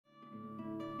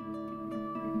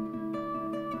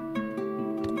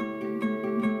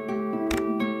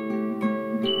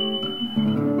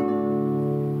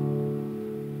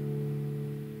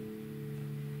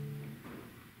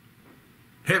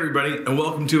everybody, and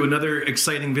welcome to another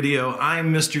exciting video.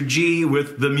 I'm Mr. G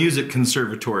with the Music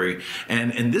Conservatory,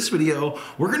 and in this video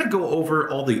we're going to go over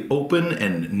all the open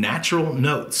and natural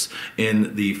notes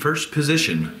in the first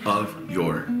position of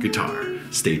your guitar.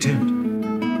 Stay tuned.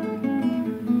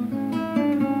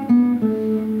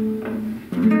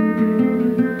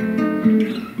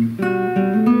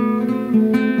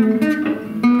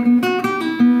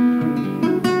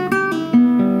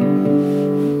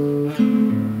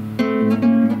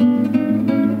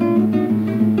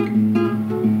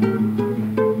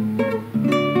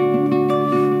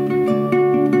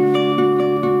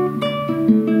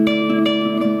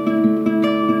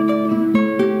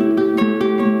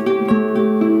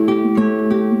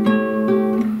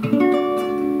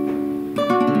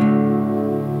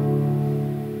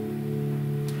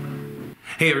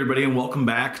 Hey everybody, and welcome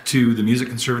back to the Music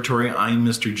Conservatory. I'm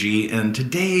Mr. G, and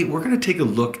today we're going to take a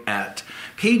look at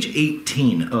page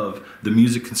 18 of the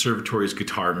Music Conservatory's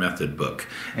Guitar Method book.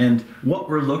 And what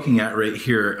we're looking at right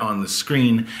here on the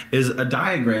screen is a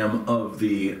diagram of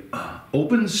the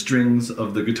open strings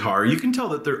of the guitar. You can tell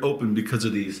that they're open because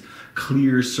of these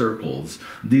clear circles.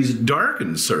 These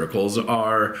darkened circles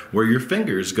are where your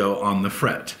fingers go on the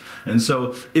fret. And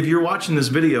so if you're watching this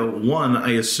video, one,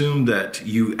 I assume that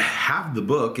you have the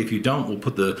book. If you don't, we'll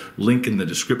put the link in the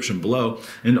description below.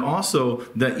 And also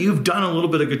that you've done a little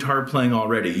bit of guitar playing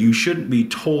already. You shouldn't be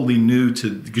totally new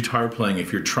to guitar playing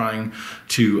if you're trying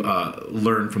to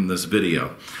learn from this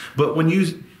video. But when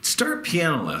you start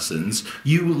piano lessons,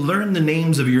 you learn the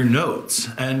names of your notes,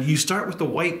 and you start with the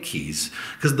white keys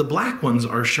because the black ones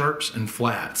are sharps and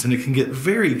flats, and it can get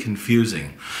very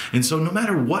confusing. And so no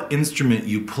matter what instrument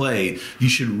you play, you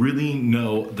should really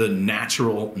know the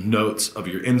natural notes of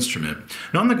your instrument.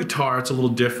 Now on the guitar, it's a little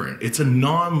different. It's a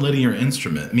non-linear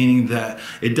instrument, meaning that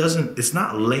it's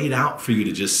not laid out for you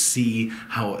to just see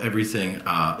how everything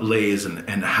lays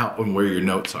and where your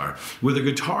notes are. With a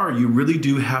guitar, you really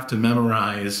do have to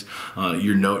memorize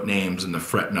your note names and the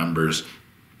fret numbers.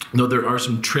 Though there are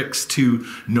some tricks to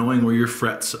knowing where your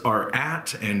frets are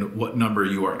at and what number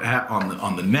you are at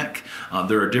on the neck.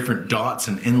 There are different dots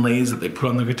and inlays that they put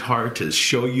on the guitar to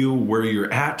show you where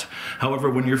you're at. However,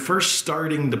 when you're first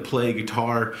starting to play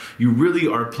guitar, you really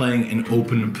are playing in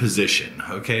open position,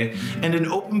 okay? And in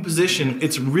open position,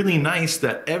 it's really nice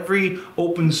that every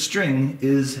open string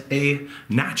is a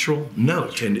natural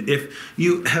note. And if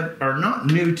you are not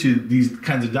new to these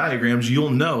kinds of diagrams, you'll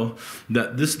know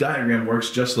that this diagram works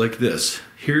just like this.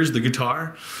 Here's the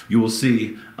guitar. You will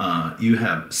see you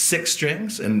have 6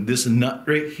 strings, and this nut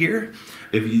right here,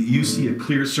 if you see a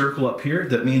clear circle up here,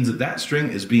 that means that that string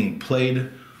is being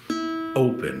played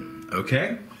open,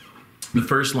 okay? The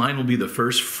first line will be the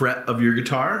first fret of your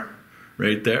guitar,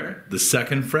 right there, the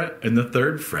second fret and the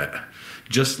third fret,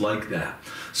 just like that.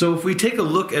 So if we take a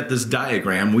look at this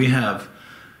diagram, we have,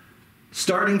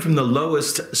 starting from the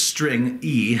lowest string,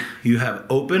 E, you have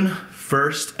open,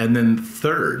 first, and then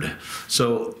third.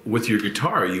 So with your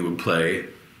guitar, you would play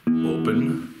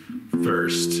open,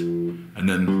 first, and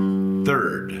then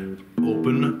third.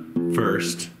 Open,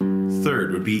 first,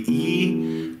 third would be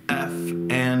E, F,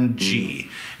 and G.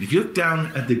 If you look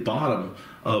down at the bottom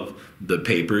of the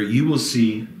paper, you will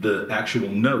see the actual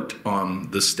note on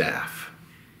the staff.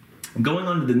 Going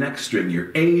on to the next string,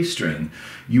 your A string,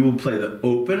 you will play the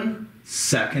open,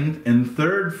 second, and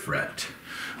third fret,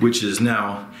 which is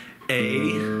now A,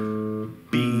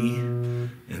 B,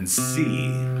 and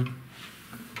C.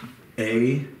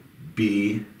 A,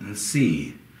 B, and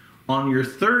C. On your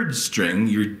third string,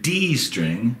 your D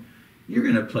string, you're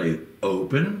going to play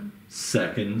open,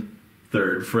 second,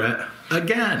 third fret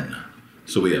again.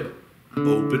 So we have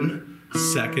open,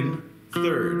 second,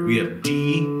 third. We have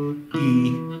D,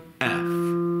 E, F.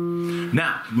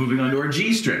 Now, moving on to our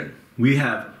G string. We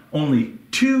have only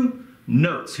 2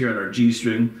 notes here on our G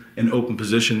string in open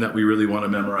position that we really want to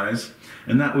memorize,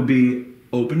 and that would be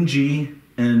open G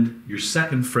and your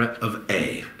second fret of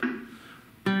A.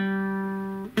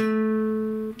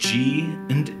 G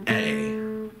and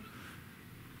A.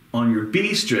 On your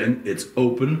B string, it's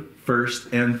open, first,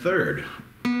 and third.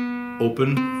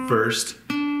 Open, first,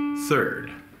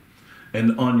 third.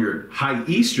 And on your high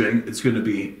E string, it's going to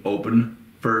be open,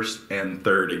 first, and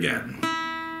third again.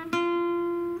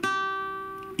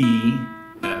 E,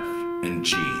 F, and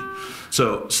G.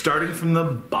 So starting from the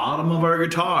bottom of our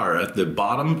guitar, at the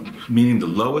bottom, meaning the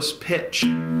lowest pitch,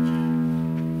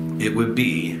 it would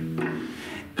be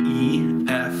E,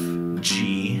 F,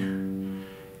 G,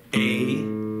 A,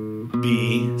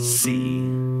 B, C,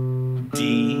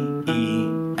 D, E,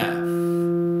 F,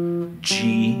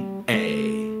 G,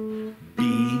 A,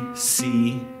 B,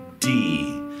 C,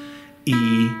 D,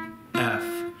 E, F,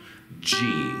 G.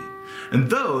 And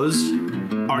those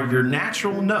are your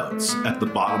natural notes at the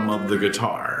bottom of the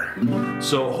guitar.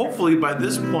 So hopefully by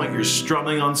this point you're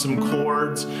strumming on some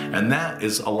chords, and that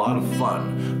is a lot of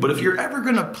fun. But if you're ever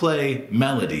gonna play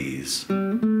melodies,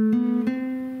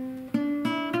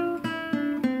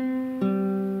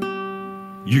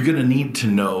 you're gonna need to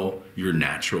know your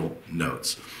natural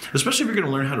notes, especially if you're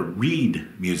gonna learn how to read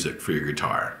music for your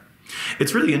guitar.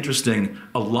 It's really interesting.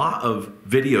 A lot of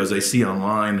videos I see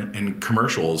online and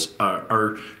commercials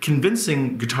are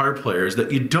convincing guitar players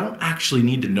that you don't actually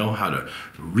need to know how to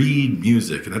read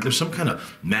music, and that there's some kind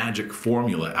of magic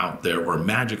formula out there or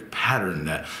magic pattern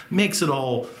that makes it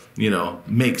all,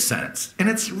 make sense. And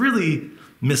it's really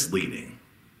misleading.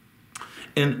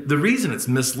 And the reason it's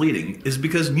misleading is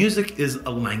because music is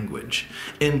a language.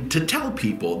 And to tell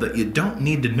people that you don't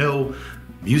need to know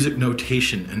music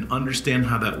notation and understand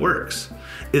how that works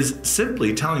is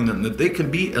simply telling them that they can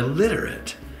be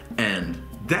illiterate. And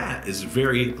that is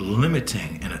very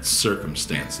limiting in its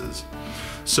circumstances.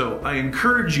 So I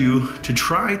encourage you to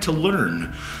try to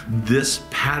learn this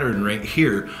pattern right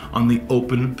here on the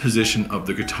open position of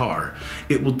the guitar.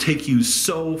 It will take you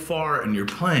so far in your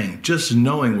playing just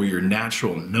knowing where your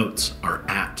natural notes are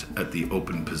at the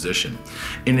open position.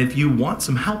 And if you want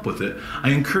some help with it, I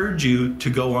encourage you to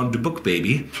go on to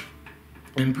BookBaby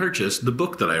and purchase the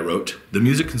book that I wrote, The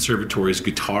Music Conservatory's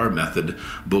Guitar Method,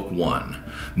 Book 1.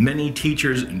 Many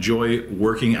teachers enjoy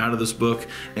working out of this book,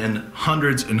 and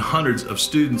hundreds of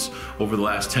students over the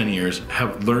last 10 years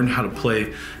have learned how to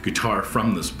play guitar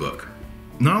from this book.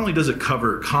 Not only does it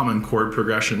cover common chord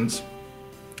progressions,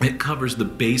 it covers the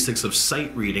basics of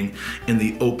sight reading in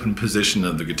the open position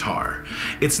of the guitar.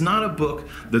 It's not a book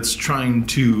that's trying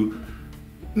to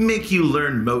make you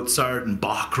learn Mozart and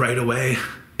Bach right away.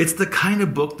 It's the kind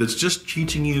of book that's just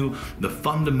teaching you the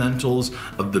fundamentals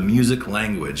of the music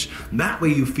language. That way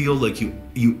you feel like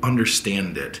you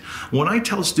understand it. When I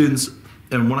tell students,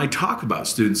 and when I talk about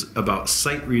students about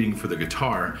sight reading for the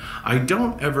guitar, I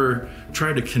don't ever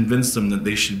try to convince them that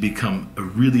they should become a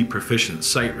really proficient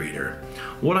sight reader.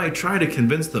 What I try to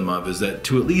convince them of is that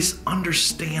to at least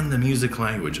understand the music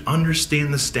language,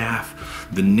 understand the staff,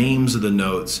 the names of the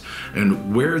notes,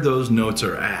 and where those notes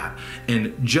are at.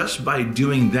 And just by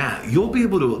doing that, you'll be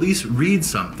able to at least read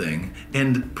something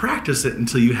and practice it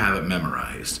until you have it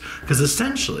memorized. Because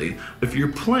essentially, if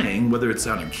you're playing, whether it's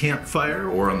on a campfire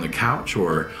or on the couch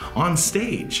or on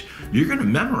stage, you're gonna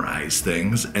memorize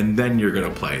things and then you're gonna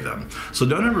play them. So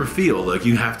don't ever feel like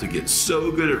you have to get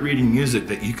so good at reading music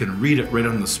that you can read it right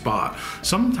on the spot.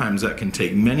 Sometimes that can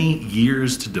take many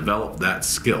years to develop that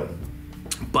skill.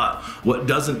 But what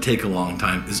doesn't take a long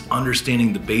time is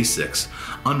understanding the basics,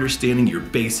 understanding your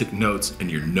basic notes and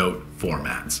your note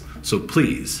formats. So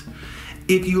please,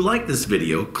 if you like this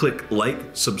video, click like,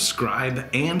 subscribe,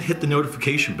 and hit the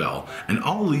notification bell, and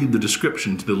I'll leave the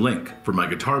description to the link for my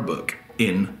guitar book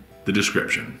in the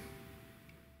description.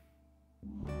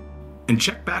 And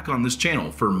check back on this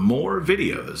channel for more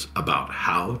videos about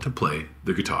how to play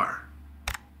the guitar.